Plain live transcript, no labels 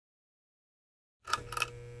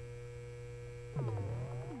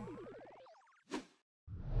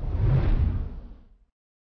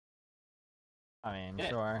I mean,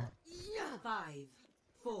 sure. 5,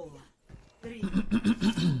 4, 3.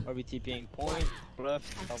 Are we TPing point,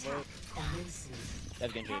 left, cover?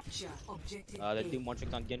 That's Genji. Let's do more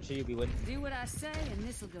tricks on Genji, we win. Do what I say and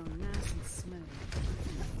this'll go nice and smooth.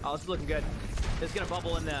 Oh, this is looking good. It's gonna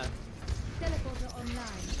bubble in the... Teleporter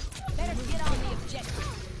online. Better get on the objective.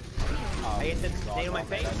 I hit the nade on my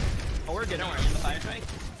face. Oh, we're good, don't worry. I'm in the fire strike.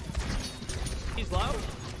 He's low.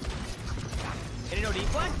 Any no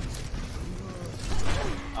deflect?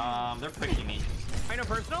 They're pushing me. I know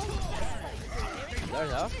personal? There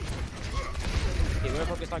you go. Okay, we're gonna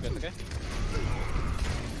focus on this, okay?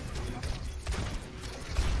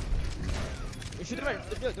 You shoot it right.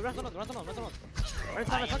 The rest on. I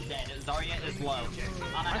am dead. Zarya is low.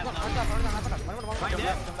 Right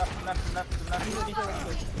there.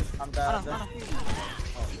 I'm dead.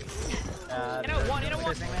 In a one. In a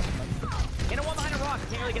one behind a rock. I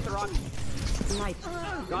can't really get the rock.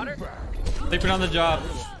 Got her. They put on the job.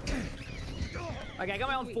 Okay, I got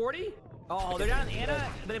my own 40. Oh, they're down in Anna,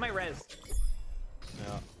 but they might res.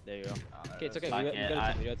 Yeah, there you go. Okay, it's okay. We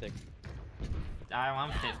gotta take.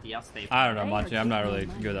 I'm 50. I'll stay. I don't know much. I'm not really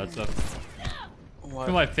good at that stuff.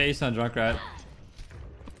 Put my face on drunk rat.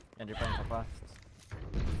 And you're playing for fast.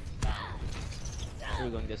 We're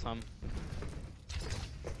going this time.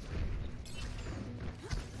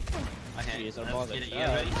 Okay, Let's let's get it. You guys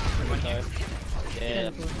yeah. ready? Everyone here.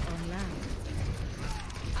 Yeah.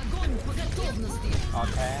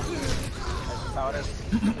 Okay. That's how it is.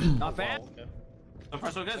 Not bad. So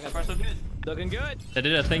far so good. So far so good. Looking good. They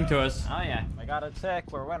did a thing to us. Oh yeah. We got a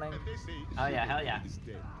tick. We're winning. Oh yeah. Hell yeah.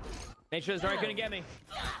 Make sure Zarya couldn't get me.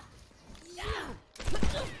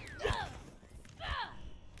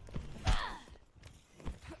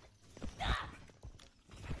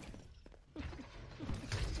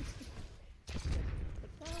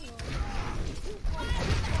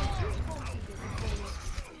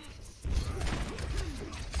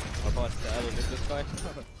 This guy.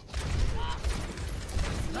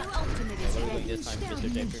 What are we doing this time, Mr.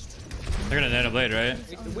 Jacker? They're gonna nano blade, right?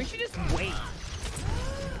 We should just wait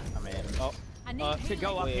I mean, to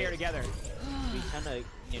go up here together. We kinda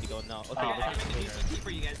need to go now. Okay, I'll make a DCT for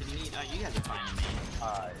you guys if you need. You guys are fine with me.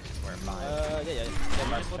 we're fine. yeah.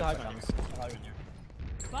 Let's go to high ground.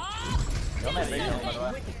 Don't let me know, by the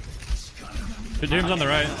way. The Doom's on the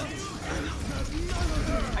right.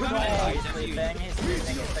 He's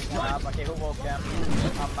picking one up. Okay, who woke him?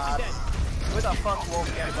 I'm mad. Who the fuck woke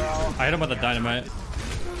him, bro? I hit him with a dynamite.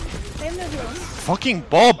 Fucking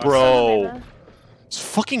Bob, bro. It's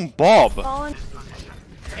fucking Bob.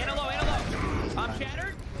 Anna low. I'm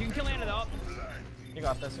shattered. You can kill Anna though. You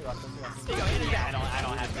got this. There you go. Anna's dead. I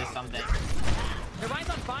don't have this someday. Their mine's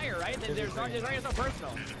on fire, right? There's no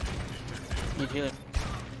personal. Keep healing.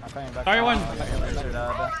 I'm coming back. Sorry, one.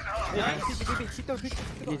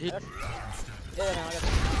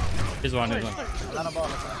 He's one.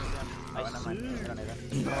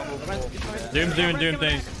 Doom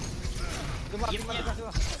things.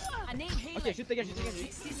 Okay, shoot the Genji.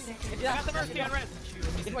 I got the mercy on res.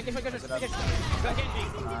 Got Genji.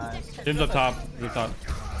 Doom's up top. He's up top.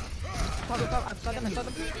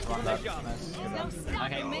 Nice job.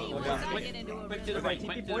 Okay. Quick to the right.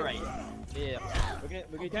 Quick to the right. Yeah.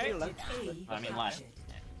 We're gonna do left. I mean left.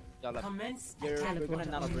 Yeah, left. We're gonna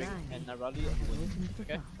nano break and rally.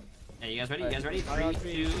 Okay. Yeah, you guys ready? 3,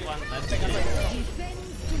 2, 1. Let's go.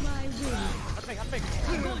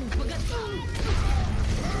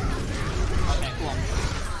 Okay, cool.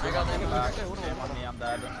 I got him back. On me, I'm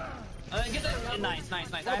dead. Get that. Nice. I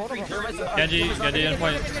have 3 turrets. Genji in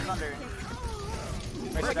point.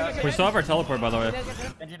 We still have our teleport, by the way.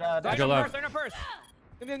 Genji dead. Go left. They're in a purse.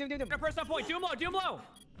 They're first on point. Doom low.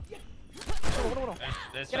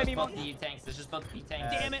 There's just both the tanks. There's just both the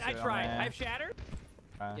tanks. Damn it, I tried. I have shattered.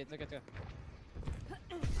 Okay, let's go.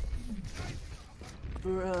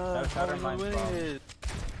 Shatter mine, bro.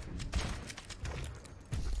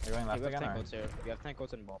 You're going left We have again, tank or? coats here. We have tank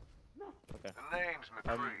coats and ball. Okay.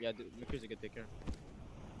 Yeah, McCree's a good taker.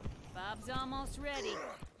 Bob's almost ready.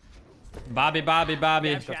 Bobby.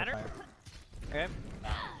 Yeah, shatter. Okay.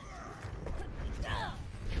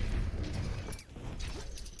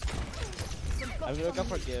 I'm gonna look up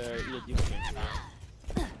for the deep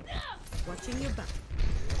game. Watching your back.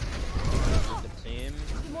 The team.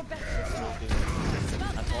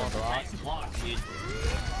 That's all the nice block, dude.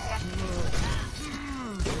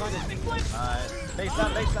 Nice. Face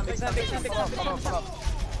down. Follow up.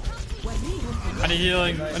 I need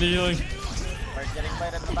healing. We're getting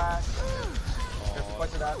played in the back.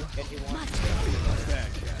 Watch it out. Genji one.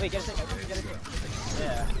 Wait, get a second.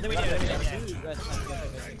 Yeah. Then we did it.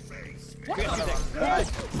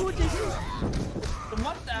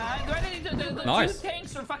 What the heck? The Nice. two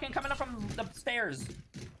tanks are fucking coming up from the stairs.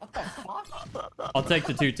 What the fuck? I'll take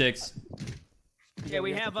the 2 ticks. Yeah,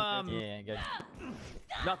 we have Yeah, good.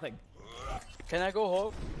 nothing. Can I go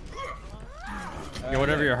home? Yeah,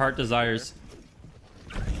 whatever your heart desires.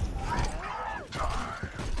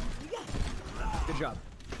 Good job.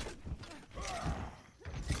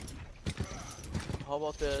 How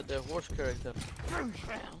about the horse character? I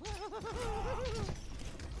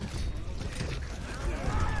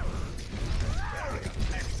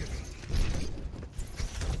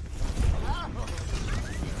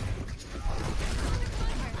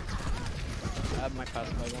have my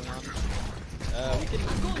pacifier going on. We can.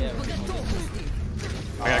 Yeah, we can.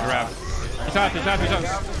 I got grabbed. He's trapped.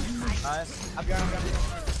 Nice.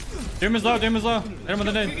 Doom is low. Hit him with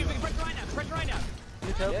the nade. Press right now.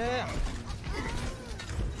 Yeah.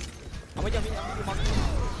 I'm with you.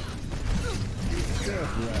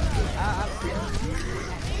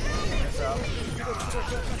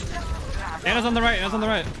 Anna's on the right. I saw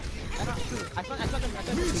them.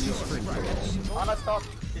 Oh, let's stop.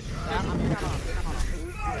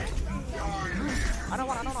 I don't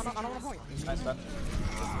want point. Nice touch.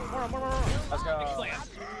 More. Let's go.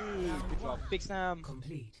 Good job. Big Sam.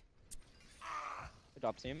 Complete. Good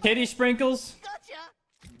job, team. Katie sprinkles.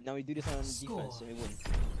 Now we do this on defense and we win.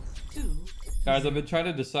 2, Guys, I've been trying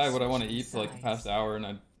to decide what I want to eat for like the past hour, and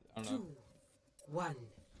I don't know. 2, 1.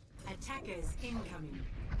 Attackers incoming.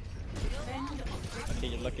 Defend objective. Okay,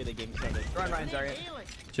 you're lucky the game started. Run, Ryan, sorry.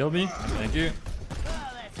 Chill me. Thank you.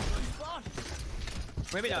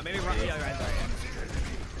 Maybe not. Maybe run. Yeah, Ryan, sorry.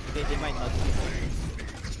 They might not.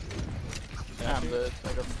 I'm dead. I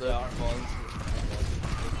got the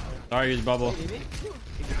Sorry, use bubble.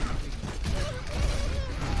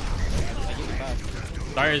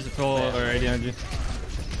 Sorry, use full or 80 energy.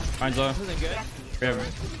 Mine's low. This isn't good. We have...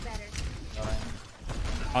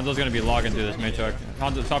 Hanzo's gonna be logging through this matrix.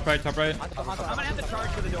 Hanzo, top right. I'm gonna have to charge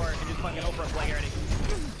for the door and just fucking over a play already.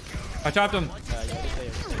 I chopped him. Good.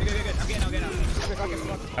 I'm getting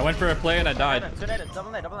out. I went for a play and I died. Two nade,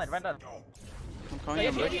 double nade, right down. I'm coming.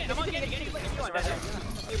 I'm ready. I'm on getting. Hey,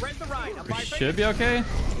 rent the ride. I'm We fire should be okay.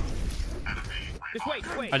 Just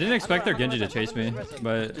wait. I didn't expect their Genji to chase me,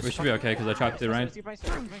 but we should be okay because I chopped the Ryan. Look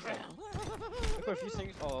for a few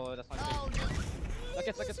things. Oh, that's not good. Look,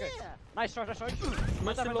 good. Nice charge. I'm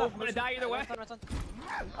gonna die either way.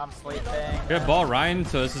 I'm sleeping. We have ball Ryan,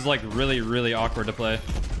 so this is like really awkward to play.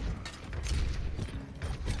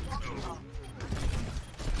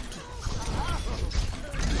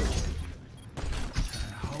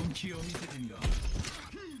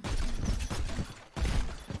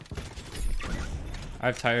 I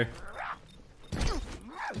have tire.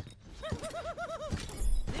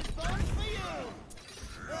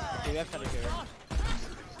 Okay, we have tire here.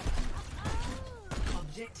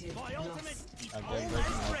 Objective lost. I'm doing great.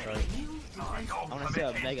 I wanna see a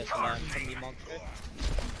mega slam from the monster.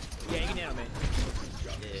 Yeah, you can nail me.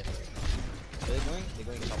 Yeah. Where are they going? They're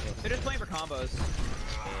going to top left. They're just playing for combos.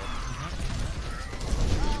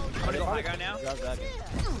 I'm gonna go high ground now. Grab that.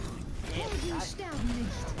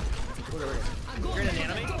 You're gonna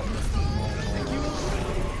nano me?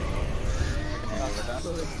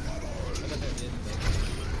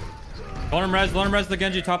 Let him res the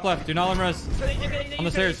Genji top left. Do not let him res. On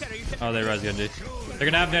the stairs. Oh, they res Genji. They're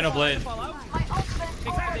gonna have Nano Blade. They fell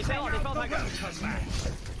high ground.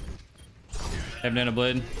 They have Nano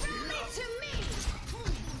Blade.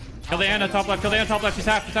 Kill the Anna top left. She's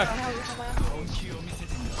half.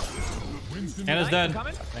 Anna's dead.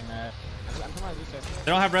 Coming?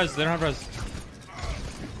 They don't have res.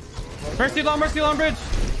 Mercy long bridge.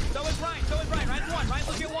 So is Ryan. Ryan's one. Ryan's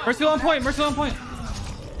looking at one. Mercy on point.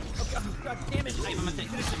 God damn it.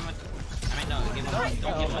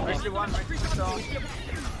 Mercy one, Mercy two.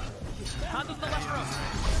 Hanzo's the left row.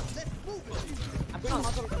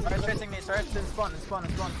 Start chasing me, start in spawn.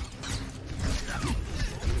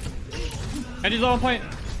 Genji's low on point.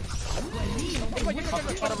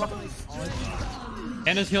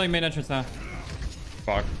 Anna's healing main entrance now.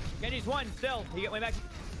 Fuck. Genji's one still. He get way back.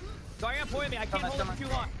 Sorry, I'm pointing me. I can't hold him for too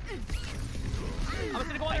long. I'm just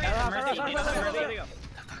gonna go on again. There you go.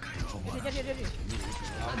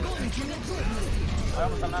 I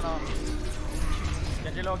almost have nano.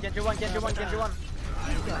 Genji low, Genji one.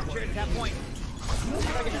 Sure, tap point.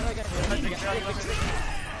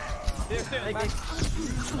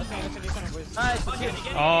 Nice.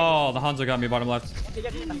 Oh, the Hanzo got me bottom left. I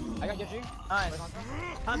got Genji. Nice.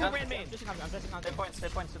 Hanzo ran main. Stay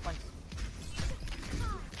points.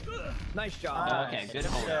 Nice job. Nice. Okay, good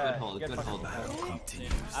hold, good hold.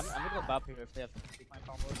 I'm gonna go bop here if they have some big mind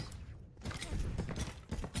combos.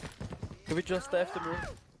 Can we just F the mirror?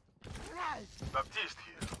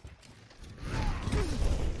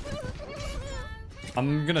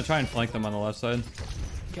 I'm gonna try and flank them on the left side.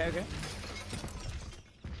 Okay, okay.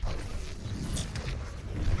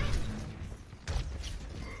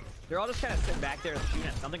 They're all just kind of sitting back there shooting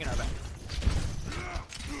at something in our back.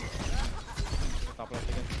 Top left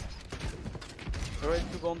again. Ready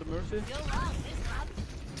to go on the Mercy?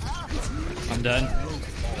 I'm dead.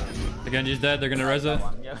 The Genji's dead. They're gonna res it.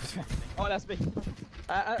 Oh, that's me.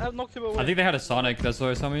 I knocked him away. I think they had a Sonic. That's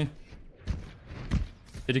what I saw me.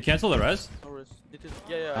 Did you cancel the res? No res.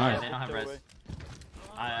 Yeah. Alright. They don't have res.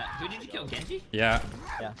 Who did you kill, Genji? Yeah.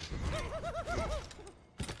 Yeah.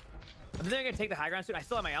 I'm then gonna take the high ground soon. I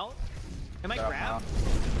still have my ult. I might They're up grab. now.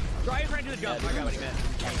 Try to do the jump. I got what he meant.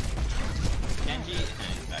 Genji.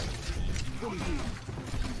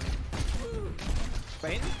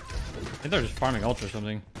 Wait. I think they're just farming ult or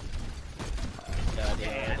something. Yeah, they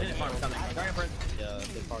didn't farm something. Guardian first.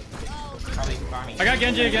 Farming. I got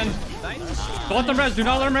Genji again. Nice. Don't let them res. Do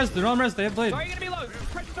not let them res. Do not let them res. They have blade. Sorry, you're gonna be low.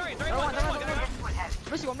 Sorry, one.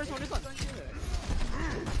 Mercy one.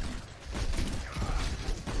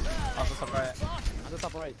 On the top right. On the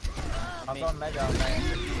top right. I'm on mega.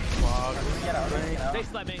 Get out. They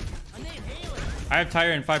slept me. I have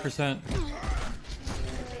tire in 5%.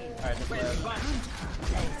 Alright, just Wait, live. fine.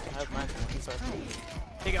 I have mine. Sorry.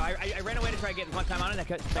 There you go. I ran away to try to get one time on it. I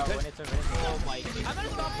could. Oh, we need to. Oh my. I'm gonna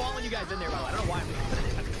stop following you guys in there, by the way. I don't know why.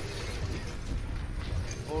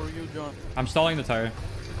 Or you, John. I'm stalling the tire.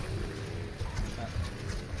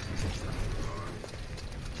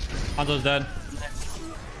 Hanzo's dead.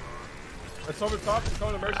 It's over top. It's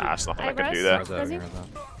going to Mercy. That's nothing I can do there.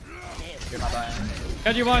 You're not dying.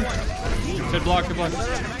 Genji one. Good block. Good block.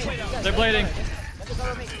 They're blading.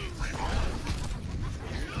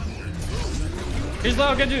 He's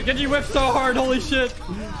low. Genji whipped so hard. Holy shit.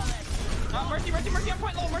 Mercy on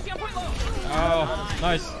point low. Mercy on point low. Oh,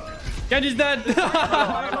 nice. Genji's dead.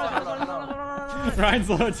 Ryan's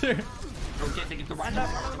low too. Okay, take it to Ryan.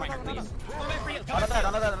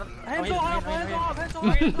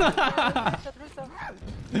 Please.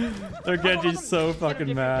 Their Genji's so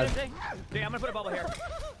fucking mad. Dude, I'm gonna put a bubble here.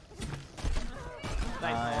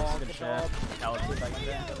 Nice, good shit.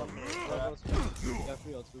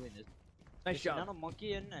 Nice job. Nano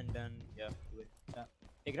monkey in and then yeah, do it. Yeah.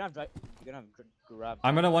 You're gonna have grab.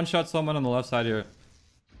 I'm gonna one-shot someone on the left side here.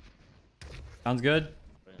 Sounds good.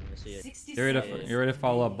 Let me see it. You're ready to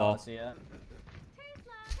follow up, ball. See it.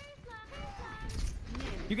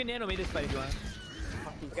 You can nano me this fight if you want.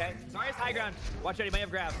 Okay. Sorry, it's high ground. Watch out, he might have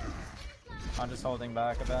grab. I'm just holding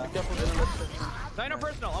back a bit. Sorry, no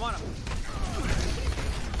personal. I'm on him.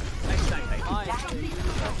 Nice.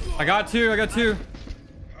 I got two.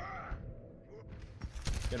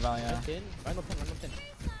 Good value. Run up in.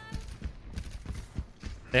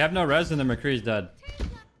 They have no res and then McCree's dead.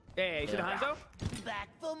 Hey, should have Hanzo?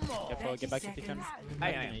 Careful, get back to kitchen.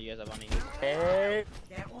 Aye. You guys have money. Hey.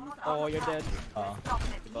 Oh, you're dead. Oh.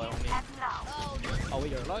 Oh,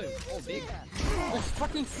 wait, you're alive. Oh, big.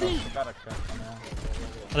 Got a crit from there.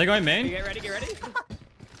 Are they going main? Get ready.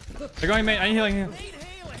 They're going main. I need healing here.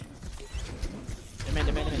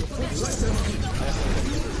 They're main.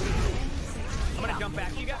 I'm gonna jump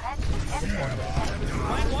back. You got one.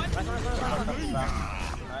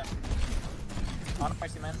 On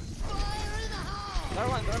Mercy, man.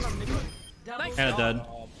 Nice. Kinda dead.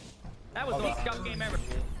 That was the most scum game ever.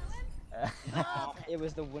 It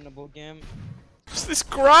was the winnable game. What's this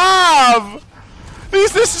grab?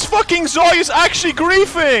 This is fucking Zoya's actually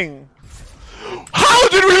griefing! How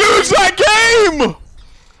did we lose that game?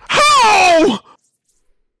 How?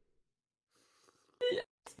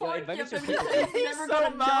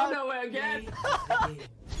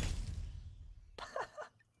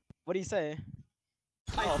 What do you say?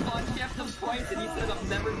 I thought he had some points and he said I'm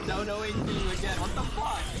never no-noing you again. What the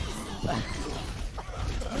fuck?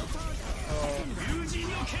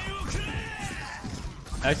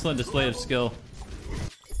 Excellent display of skill.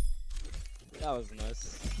 That was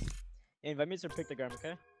nice. Hey, invite me to pick the gram,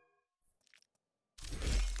 okay?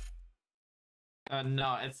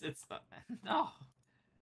 No, it's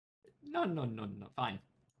no. No. Fine.